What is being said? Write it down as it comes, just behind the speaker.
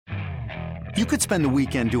You could spend the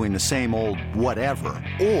weekend doing the same old whatever,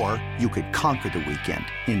 or you could conquer the weekend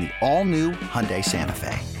in the all-new Hyundai Santa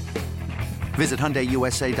Fe. Visit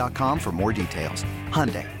HyundaiUSA.com for more details.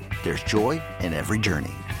 Hyundai, there's joy in every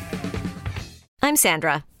journey. I'm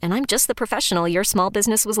Sandra, and I'm just the professional your small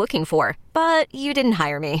business was looking for. But you didn't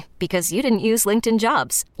hire me because you didn't use LinkedIn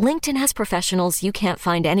Jobs. LinkedIn has professionals you can't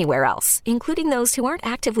find anywhere else, including those who aren't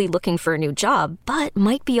actively looking for a new job, but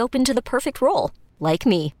might be open to the perfect role, like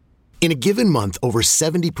me. In a given month, over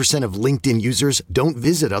 70% of LinkedIn users don't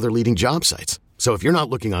visit other leading job sites. So if you're not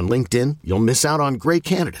looking on LinkedIn, you'll miss out on great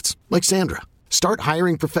candidates like Sandra. Start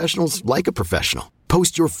hiring professionals like a professional.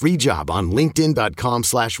 Post your free job on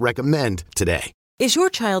linkedin.com/recommend today. Is your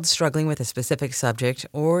child struggling with a specific subject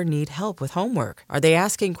or need help with homework? Are they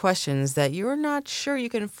asking questions that you're not sure you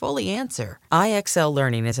can fully answer? IXL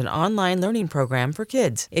Learning is an online learning program for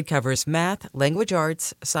kids. It covers math, language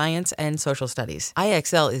arts, science, and social studies.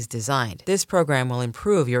 IXL is designed. This program will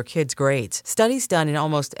improve your kids' grades. Studies done in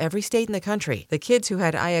almost every state in the country. The kids who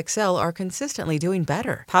had IXL are consistently doing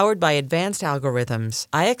better. Powered by advanced algorithms,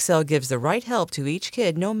 IXL gives the right help to each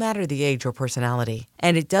kid no matter the age or personality.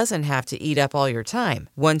 And it doesn't have to eat up all your time.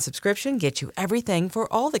 One subscription gets you everything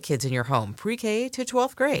for all the kids in your home, pre-K to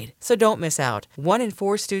 12th grade. So don't miss out. 1 in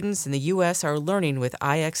 4 students in the U.S. are learning with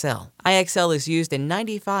IXL. IXL is used in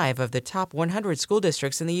 95 of the top 100 school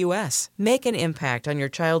districts in the U.S. Make an impact on your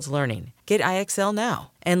child's learning. Get IXL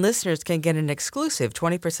now. And listeners can get an exclusive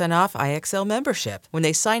 20% off IXL membership when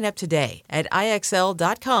they sign up today at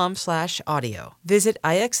IXL.com/audio. Visit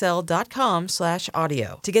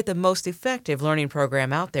IXL.com/audio to get the most effective learning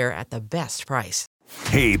program out there at the best price.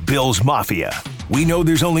 Hey, Bills Mafia. We know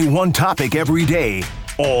there's only one topic every day.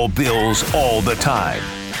 All Bills, all the time.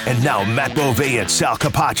 And now Matt Bove and Sal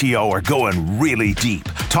Capaccio are going really deep,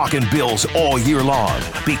 talking Bills all year long,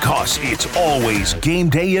 because it's always game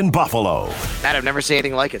day in Buffalo. Matt, I've never seen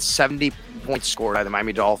anything like it. 70 points scored by the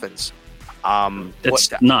Miami Dolphins. It's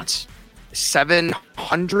nuts.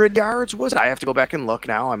 700 yards, was it? I have to go back and look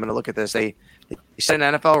now. I'm going to look at this. They set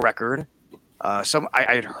an NFL record. I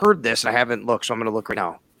had heard this, and I haven't looked, so I'm going to look right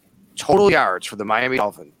now. Total yards for the Miami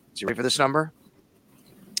Dolphins. You ready for this number?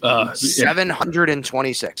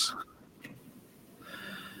 726.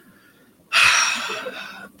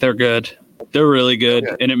 They're good. They're really good.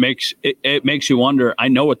 And it makes you wonder. I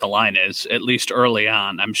know what the line is, at least early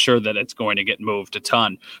on. I'm sure that it's going to get moved a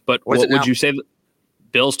ton. But what would you say?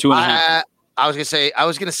 Bills 2.5? I was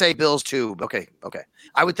gonna say Bills 2. Okay.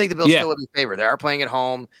 I would think the Bills still would be favored. They are playing at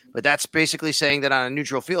home, but that's basically saying that on a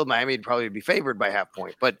neutral field, Miami would probably be favored by half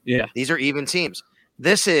point. But these are even teams.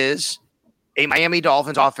 This is a Miami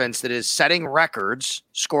Dolphins offense that is setting records,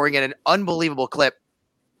 scoring at an unbelievable clip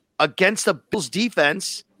against the Bills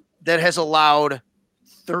defense that has allowed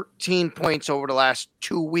 13 points over the last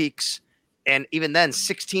 2 weeks. And even then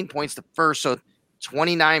 16 points the first. So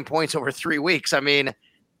 29 points over 3 weeks. I mean,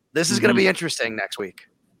 this is going to be interesting next week.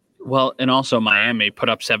 Well, and also Miami put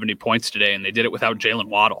up 70 points today, and they did it without Jalen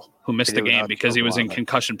Waddle, who missed the game because he was in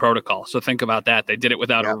concussion protocol. So think about that. They did it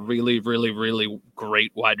without a really, really, really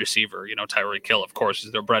great wide receiver. You know, Tyreek Hill, of course,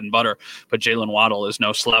 is their bread and butter, but Jalen Waddle is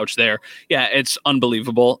no slouch there. Yeah, it's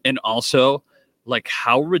unbelievable. And also, like,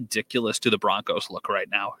 how ridiculous do the Broncos look right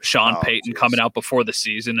now? Sean Payton coming out before the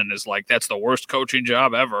season and is like, that's the worst coaching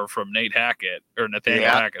job ever from Nathaniel Hackett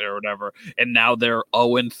or whatever. And now they're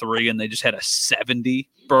 0-3 and they just had a 70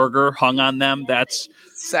 burger hung on them. That's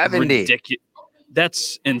 70. Ridiculous.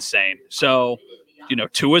 That's insane. So, you know,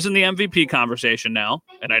 Tua's in the MVP conversation now,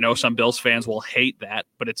 and I know some Bills fans will hate that,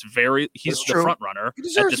 but he's the front runner at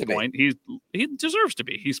this point. He deserves to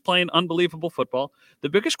be. He's playing unbelievable football. The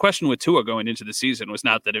biggest question with Tua going into the season was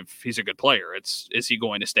not that if he's a good player, is he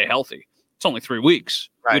going to stay healthy? It's only 3 weeks.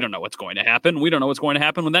 Right. We don't know what's going to happen. We don't know what's going to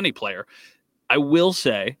happen with any player. I will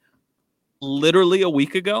say, literally a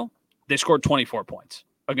week ago, they scored 24 points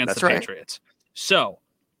against the Patriots. So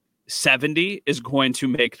 70 is going to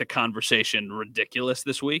make the conversation ridiculous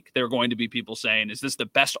this week. There are going to be people saying, is this the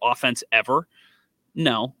best offense ever?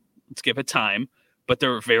 No, let's give it time. But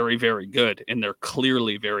they're very, very good, and they're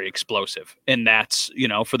clearly very explosive. And that's, you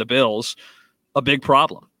know, for the Bills, a big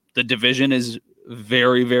problem. The division is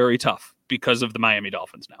very, very tough because of the Miami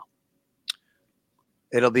Dolphins now.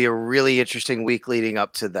 It'll be a really interesting week leading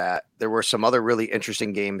up to that. There were some other really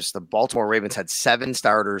interesting games. The Baltimore Ravens had 7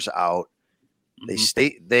 starters out.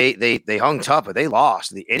 They hung tough, but they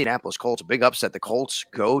lost. The Indianapolis Colts, a big upset. The Colts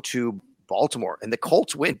go to Baltimore, and the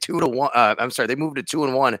Colts win 2-1. They moved to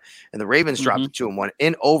 2-1, and the Ravens dropped to 2-1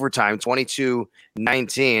 in overtime,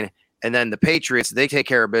 22-19. And then the Patriots, they take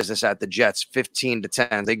care of business at the Jets,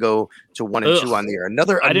 15-10. They go to 1-2 on the year.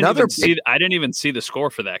 I didn't even see the score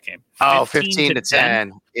for that game.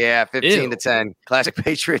 15-10. Yeah, 15-10. Classic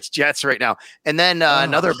Patriots Jets right now. And then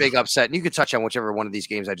another big upset. And you could touch on whichever one of these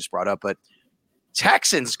games I just brought up, but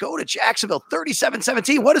Texans go to Jacksonville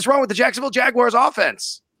 37-17. What is wrong with the Jacksonville Jaguars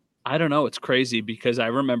offense? I don't know. It's crazy because I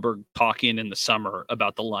remember talking in the summer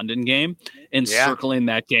about the London game and circling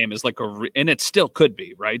that game as like and it still could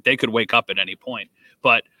be, right? They could wake up at any point,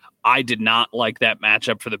 but I did not like that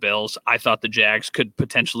matchup for the Bills. I thought the Jags could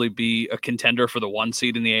potentially be a contender for the 1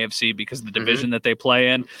 seed in the AFC because of the division that they play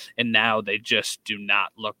in. And now they just do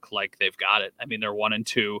not look like they've got it. I mean, they're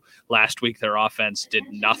 1-2. Last week, their offense did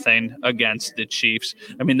nothing against the Chiefs.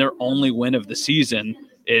 I mean, their only win of the season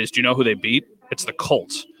is, do you know who they beat? It's the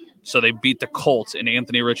Colts. So they beat the Colts in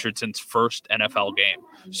Anthony Richardson's first NFL game.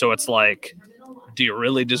 So it's like, do you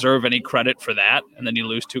really deserve any credit for that? And then you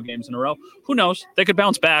lose 2 games in a row. Who knows? They could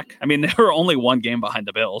bounce back. I mean, they were only 1 game behind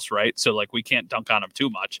the Bills, right? So like we can't dunk on them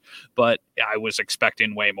too much, but I was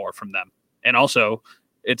expecting way more from them. And also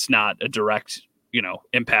it's not a direct,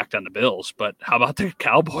 impact on the Bills, but how about the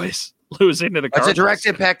Cowboys losing to the Cardinals? It's a direct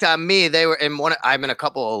impact on me. They were I'm in a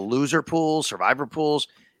couple of loser pools, survivor pools.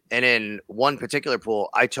 And in one particular pool,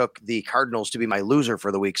 I took the Cardinals to be my loser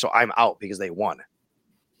for the week. So I'm out because they won.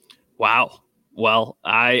 Wow. Well,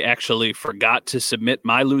 I actually forgot to submit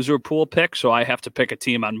my loser pool pick. So I have to pick a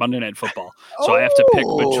team on Monday Night Football. So I have to pick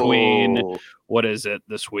between, what is it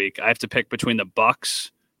this week? I have to pick between the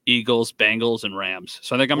Bucks, Eagles, Bengals, and Rams.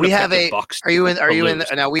 So I think I'm going to pick the Bucks. Are you in?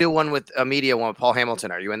 Now we do one with a media one with Paul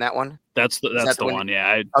Hamilton. Are you in that one? That's the one.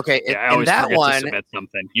 Yeah. I always that forget one, to submit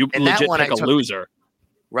something. You legit pick a loser.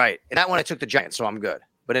 Right. And that one I took the Giants, so I'm good.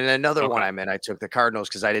 But in another one I'm in, I took the Cardinals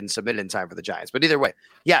because I didn't submit it in time for the Giants. But either way,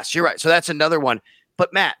 yes, you're right. So that's another one.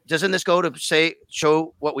 But Matt, doesn't this go to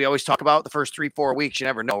show what we always talk about the first 3-4 weeks? You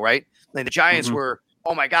never know, right? Like the Giants were,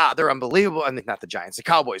 oh my God, they're unbelievable. I mean, not the Giants, the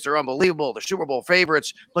Cowboys, they're unbelievable. They're Super Bowl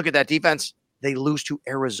favorites. Look at that defense. They lose to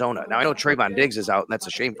Arizona. Now I know Trayvon Diggs is out, and that's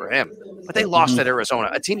a shame for him. But they lost at Arizona,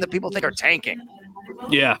 a team that people think are tanking.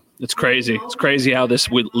 Yeah, it's crazy. It's crazy how this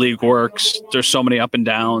league works. There's so many up and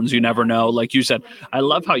downs. You never know. Like you said, I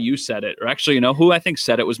love how you said it. Or actually, who I think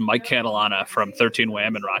said it was Mike Catalana from 13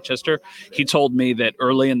 Wham in Rochester. He told me that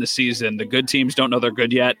early in the season, the good teams don't know they're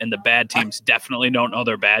good yet, and the bad teams definitely don't know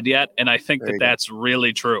they're bad yet. And I think that's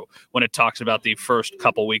really true when it talks about the first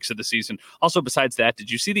couple weeks of the season. Also, besides that, did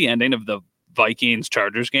you see the ending of the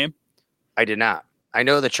Vikings-Chargers game? I did not. I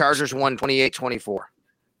know the Chargers won 28-24.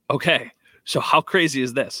 Okay. So how crazy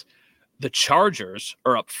is this? The Chargers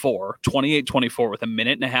are up 28-24 with a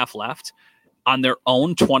minute and a half left on their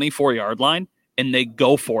own 24-yard line, and they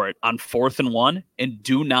go for it on 4th and 1 and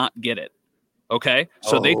do not get it. Okay?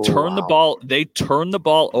 So they turn the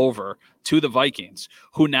ball over to the Vikings,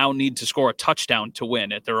 who now need to score a touchdown to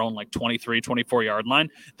win at their own 23, 24-yard line.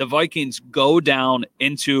 The Vikings go down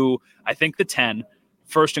into, I think, the 10,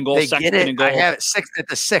 first and goal, second and goal. I have it 6 at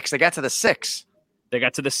the 6. They got to the 6. They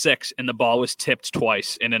got to the 6, and the ball was tipped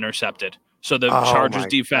twice and intercepted. So the Chargers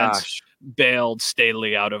defense bailed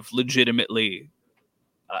Staley out of legitimately,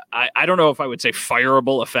 I don't know if I would say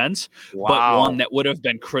fireable offense, but one that would have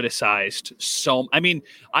been criticized. So, I mean,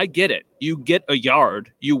 I get it. You get a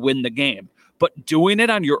yard, you win the game. But doing it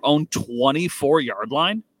on your own 24-yard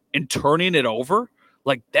line and turning it over,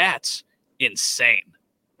 that's insane.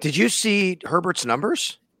 Did you see Herbert's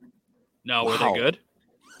numbers? No, were they good?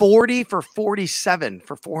 40 for 47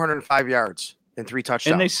 for 405 yards and 3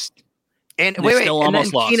 touchdowns. And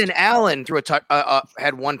then Keenan Allen threw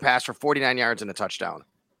had one pass for 49 yards and a touchdown.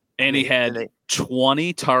 And he had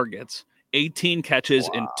 20 targets, 18 catches,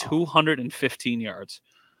 and 215 yards.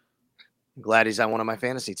 I'm glad he's on one of my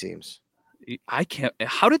fantasy teams. I can't.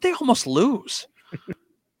 How did they almost lose?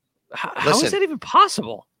 How is that even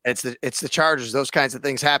possible? It's the Chargers. Those kinds of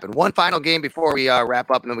things happen. One final game before we wrap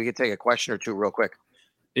up, and then we can take a question or two real quick.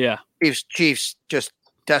 Yeah. Chiefs just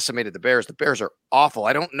decimated the Bears. The Bears are awful.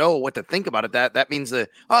 I don't know what to think about it. That means the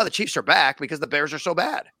Chiefs are back because the Bears are so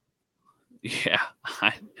bad. Yeah.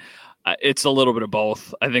 It's a little bit of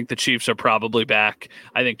both. I think the Chiefs are probably back.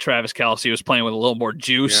 I think Travis Kelce was playing with a little more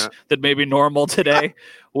juice than maybe normal today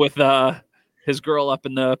with his girl up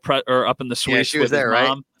in the suite. Yeah, she was there,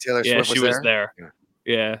 right? Taylor Swift was there.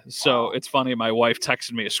 Yeah. So it's funny. My wife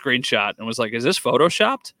texted me a screenshot and was like, "Is this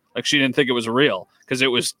photoshopped?" Like she didn't think it was real because it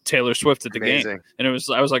was Taylor Swift at the game. And I was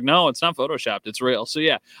like, no, it's not photoshopped. It's real. So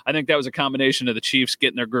yeah, I think that was a combination of the Chiefs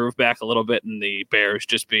getting their groove back a little bit and the Bears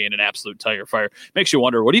just being an absolute tire fire. Makes you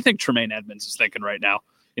wonder, what do you think Tremaine Edmonds is thinking right now?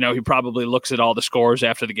 He probably looks at all the scores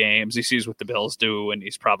after the games. He sees what the Bills do. And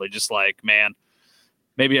he's probably just like, man,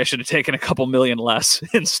 Maybe I should have taken a couple million less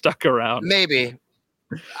and stuck around. Maybe.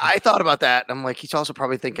 I thought about that. I'm like, he's also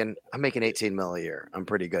probably thinking, I'm making 18 mil a year. I'm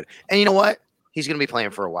pretty good. And you know what? He's going to be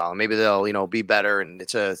playing for a while. Maybe they'll, be better. And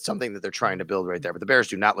it's something that they're trying to build right there. But the Bears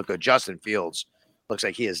do not look good. Justin Fields looks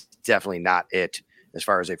like he is definitely not it as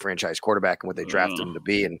far as a franchise quarterback and what they drafted him to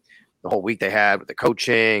be. And the whole week they had with the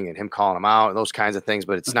coaching and him calling him out and those kinds of things.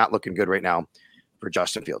 But it's not looking good right now for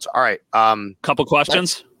Justin Fields. All right. Couple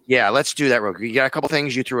questions. Let's do that real quick. You got a couple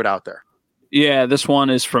things. You threw it out there. Yeah, this one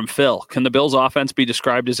is from Phil. Can the Bills' offense be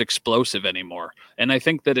described as explosive anymore? And I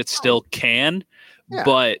think that it still can,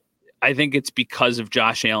 but I think it's because of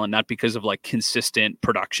Josh Allen, not because of like consistent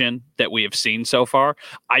production that we have seen so far.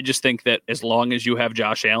 I just think that as long as you have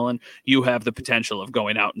Josh Allen, you have the potential of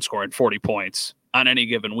going out and scoring 40 points on any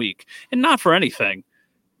given week. And not for anything.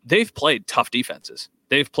 They've played tough defenses.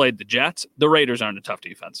 They've played the Jets. The Raiders aren't a tough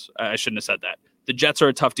defense. I shouldn't have said that. The Jets are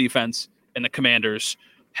a tough defense, and the Commanders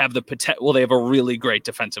have the potential. Well, they have a really great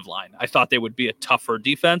defensive line. I thought they would be a tougher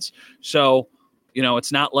defense. So,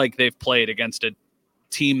 it's not like they've played against a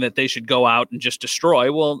team that they should go out and just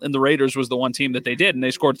destroy. Well, and the Raiders was the one team that they did, and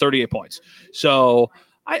they scored 38 points. So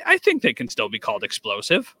I think they can still be called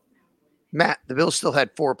explosive. Matt, the Bills still had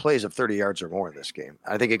 4 plays of 30 yards or more in this game.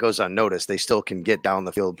 I think it goes unnoticed. They still can get down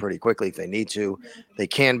the field pretty quickly if they need to. They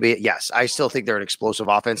can be. Yes, I still think they're an explosive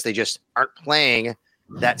offense. They just aren't playing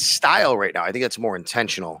that style right now. I think that's more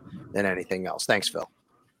intentional than anything else. Thanks, Phil.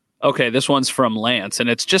 Okay, this one's from Lance, and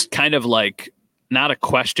it's just kind of like not a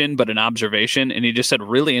question, but an observation. And he just said,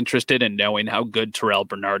 really interested in knowing how good Terrell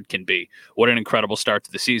Bernard can be. What an incredible start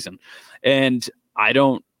to the season. And I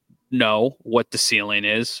don't know what the ceiling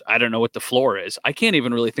is. I don't know what the floor is. I can't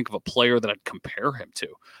even really think of a player that I'd compare him to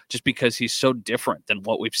just because he's so different than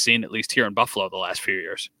what we've seen, at least here in Buffalo, the last few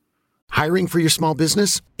years. Hiring for your small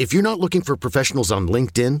business? If you're not looking for professionals on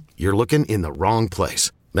LinkedIn, you're looking in the wrong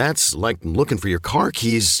place. That's like looking for your car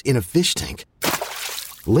keys in a fish tank.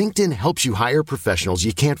 LinkedIn helps you hire professionals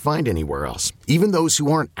you can't find anywhere else, even those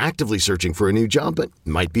who aren't actively searching for a new job but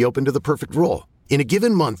might be open to the perfect role. In a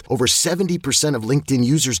given month, over 70% of LinkedIn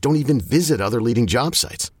users don't even visit other leading job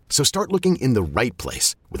sites. So start looking in the right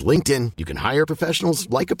place. With LinkedIn, you can hire professionals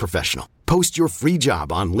like a professional. Post your free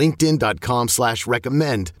job on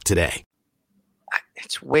linkedin.com/recommend today.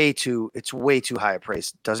 It's way too high a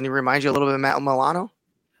praise. Doesn't he remind you a little bit of Matt Milano?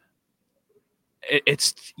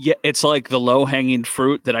 It's like the low-hanging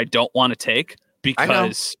fruit that I don't want to take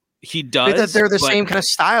because he does. They're the same kind of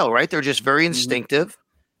style, right? They're just very instinctive.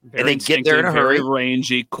 And they get there in a hurry. Very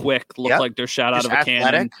rangy, quick, look like they're shot out of a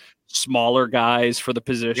cannon. Smaller guys for the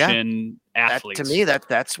position, athletes. To me,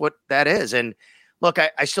 that's what that is. And look,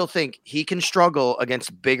 I still think he can struggle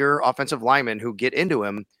against bigger offensive linemen who get into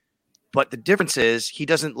him. But the difference is he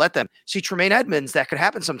doesn't let them. See, Tremaine Edmonds, that could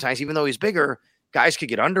happen sometimes, even though he's bigger. Guys could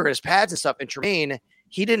get under his pads and stuff. And Tremaine,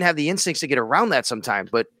 he didn't have the instincts to get around that sometimes.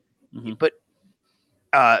 But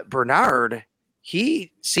Bernard,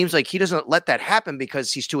 he seems like he doesn't let that happen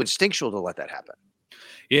because he's too instinctual to let that happen.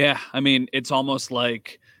 Yeah, I mean, it's almost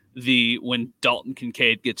like when Dalton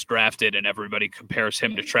Kincaid gets drafted and everybody compares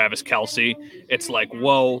him to Travis Kelce, it's like,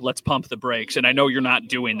 whoa, let's pump the brakes. And I know you're not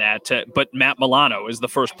doing that, but Matt Milano is the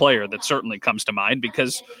first player that certainly comes to mind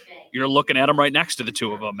because you're looking at him right next to the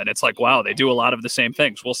two of them. And it's like, wow, they do a lot of the same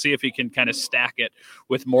things. We'll see if he can kind of stack it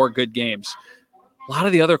with more good games. A lot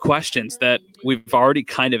of the other questions that we've already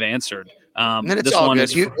kind of answered. And it's all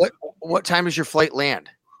good. What time does your flight land?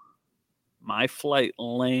 My flight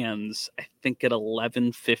lands, I think, at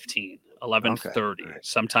 11:15, 11:30,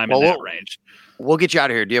 sometime in that range. We'll get you out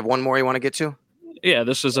of here. Do you have one more you want to get to? Yeah,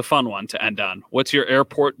 this is a fun one to end on. What's your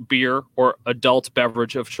airport beer or adult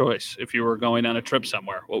beverage of choice if you were going on a trip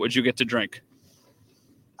somewhere? What would you get to drink?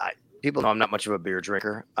 People know I'm not much of a beer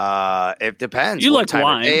drinker. It depends. You like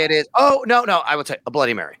wine. It is. Oh, no. I would say a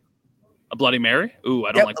Bloody Mary. A Bloody Mary? Ooh,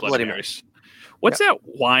 I don't like Bloody Marys. What's that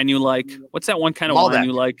wine you like? What's that one kind of wine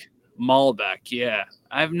you like? Malbec. Yeah.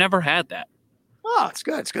 I've never had that. Oh, it's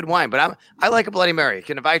good. It's good wine, but I like a Bloody Mary.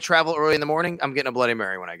 If I travel early in the morning, I'm getting a Bloody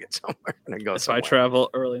Mary when I get somewhere. If I travel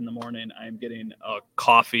early in the morning, I'm getting a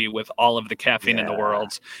coffee with all of the caffeine in the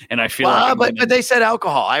world, and I feel but they said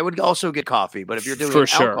alcohol. I would also get coffee, but if you're doing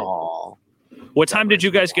alcohol, what time did you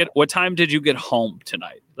guys get? What time did you get home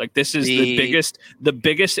tonight? Like this is the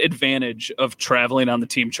biggest advantage of traveling on the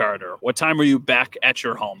team charter. What time were you back at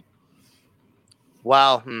your home?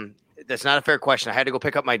 Well, that's not a fair question. I had to go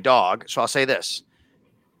pick up my dog. So I'll say this.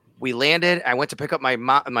 We landed. I went to pick up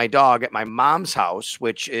my dog at my mom's house,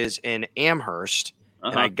 which is in Amherst.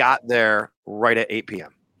 And I got there right at 8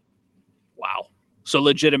 p.m. Wow. So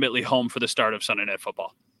legitimately home for the start of Sunday Night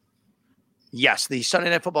Football. Yes, the Sunday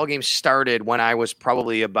Night Football game started when I was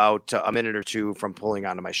probably about a minute or two from pulling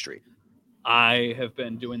onto my street. I have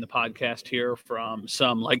been doing the podcast here from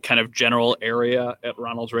some like kind of general area at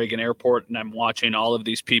Ronald Reagan Airport, and I'm watching all of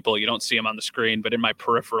these people. You don't see them on the screen, but in my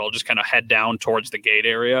peripheral, just kind of head down towards the gate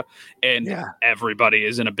area, and everybody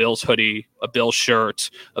is in a Bills hoodie, a Bills shirt,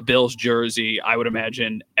 a Bills jersey. I would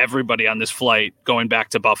imagine everybody on this flight going back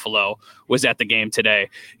to Buffalo was at the game today.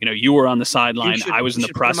 You know, you were on the sideline. I was in the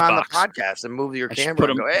press box. On the podcast and move your camera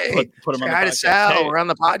and go, hey, put them on the podcast. Sal, hey, we're on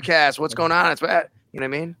the podcast. What's going on? It's bad. You know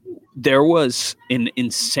what I mean? There was an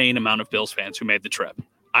insane amount of Bills fans who made the trip.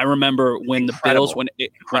 I remember when the Bills, when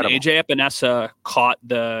AJ Epinesa caught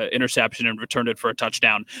the interception and returned it for a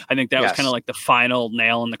touchdown. I think that was kind of like the final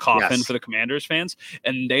nail in the coffin for the Commanders fans,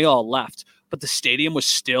 and they all left. But the stadium was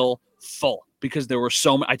still full because there were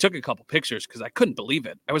so many. I took a couple pictures because I couldn't believe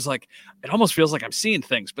it. I was like, it almost feels like I'm seeing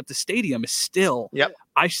things, but the stadium is still. Yep.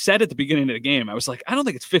 I said at the beginning of the game, I was like, I don't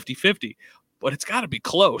think it's 50-50. But it's got to be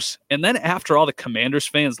close. And then after all the Commanders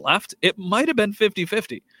fans left, it might have been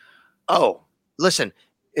 50-50. Oh, listen,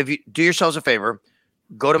 if you do yourselves a favor,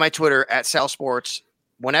 go to my Twitter at Sal Sports.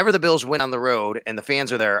 Whenever the Bills win on the road and the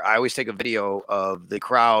fans are there, I always take a video of the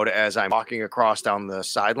crowd as I'm walking across down the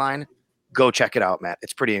sideline. Go check it out, Matt.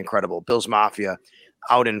 It's pretty incredible. Bills Mafia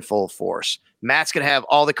out in full force. Matt's going to have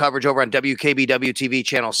all the coverage over on WKBW TV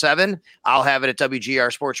Channel 7. I'll have it at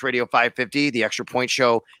WGR Sports Radio 550, the Extra Point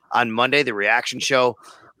Show on Monday, the reaction show.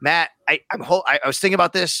 Matt, I was thinking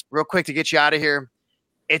about this real quick to get you out of here.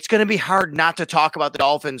 It's going to be hard not to talk about the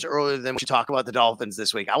Dolphins earlier than we should talk about the Dolphins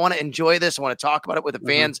this week. I want to enjoy this. I want to talk about it with the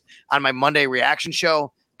fans on my Monday reaction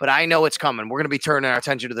show, but I know it's coming. We're going to be turning our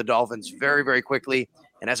attention to the Dolphins very, very quickly.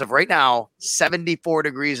 And as of right now, 74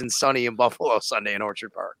 degrees and sunny in Buffalo Sunday in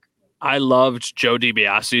Orchard Park. I loved Joe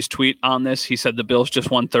DiBiase's tweet on this. He said the Bills just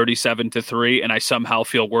won 37-3, and I somehow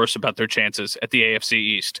feel worse about their chances at the AFC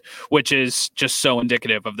East, which is just so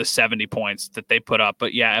indicative of the 70 points that they put up.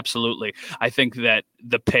 But yeah, absolutely. I think that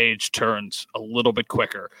the page turns a little bit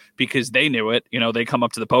quicker because they knew it. You know, they come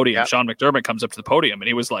up to the podium. Yep. Sean McDermott comes up to the podium, and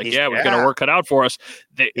he was like, we've got our work cut out for us.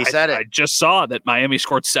 He said it. I just saw that Miami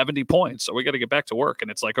scored 70 points, so we got to get back to work. And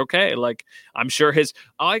it's like, okay, like I'm sure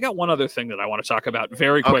I got one other thing that I want to talk about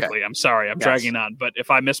very quickly. Okay. I'm sorry, I'm dragging on, but if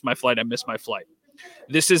I miss my flight, I miss my flight.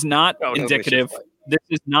 This is not indicative. This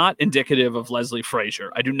is not indicative of Leslie Frazier.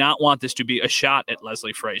 I do not want this to be a shot at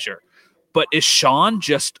Leslie Frazier. But is Sean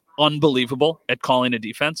just unbelievable at calling a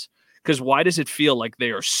defense? Because why does it feel like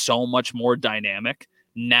they are so much more dynamic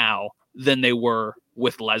now than they were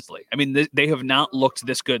with Leslie? I mean, they have not looked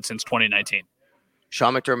this good since 2019.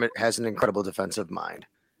 Sean McDermott has an incredible defensive mind.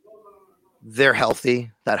 They're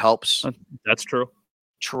healthy. That helps. That's true.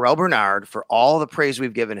 Terrell Bernard, for all the praise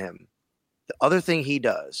we've given him, the other thing he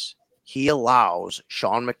does, he allows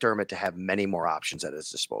Sean McDermott to have many more options at his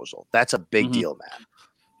disposal. That's a big deal, man.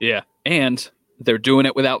 Yeah, and they're doing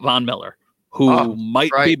it without Von Miller, who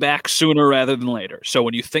might be back sooner rather than later. So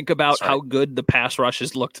when you think about how good the pass rush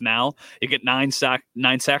has looked now, you get nine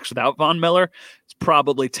sacks without Von Miller. It's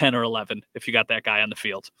probably 10 or 11 if you got that guy on the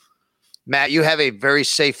field. Matt, you have a very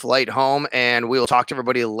safe flight home, and we will talk to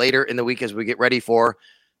everybody later in the week as we get ready for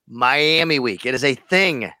Miami Week. It is a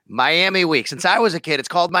thing, Miami Week. Since I was a kid, it's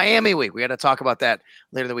called Miami Week. We got to talk about that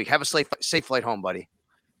later in the week. Have a safe flight home, buddy.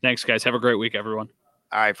 Thanks, guys. Have a great week, everyone.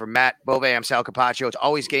 All right, for Matt Bove, I'm Sal Capaccio. It's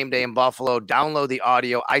always game day in Buffalo. Download the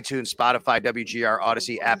audio, iTunes, Spotify, WGR,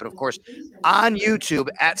 Odyssey app, and, of course, on YouTube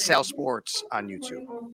at Sal Sports on YouTube.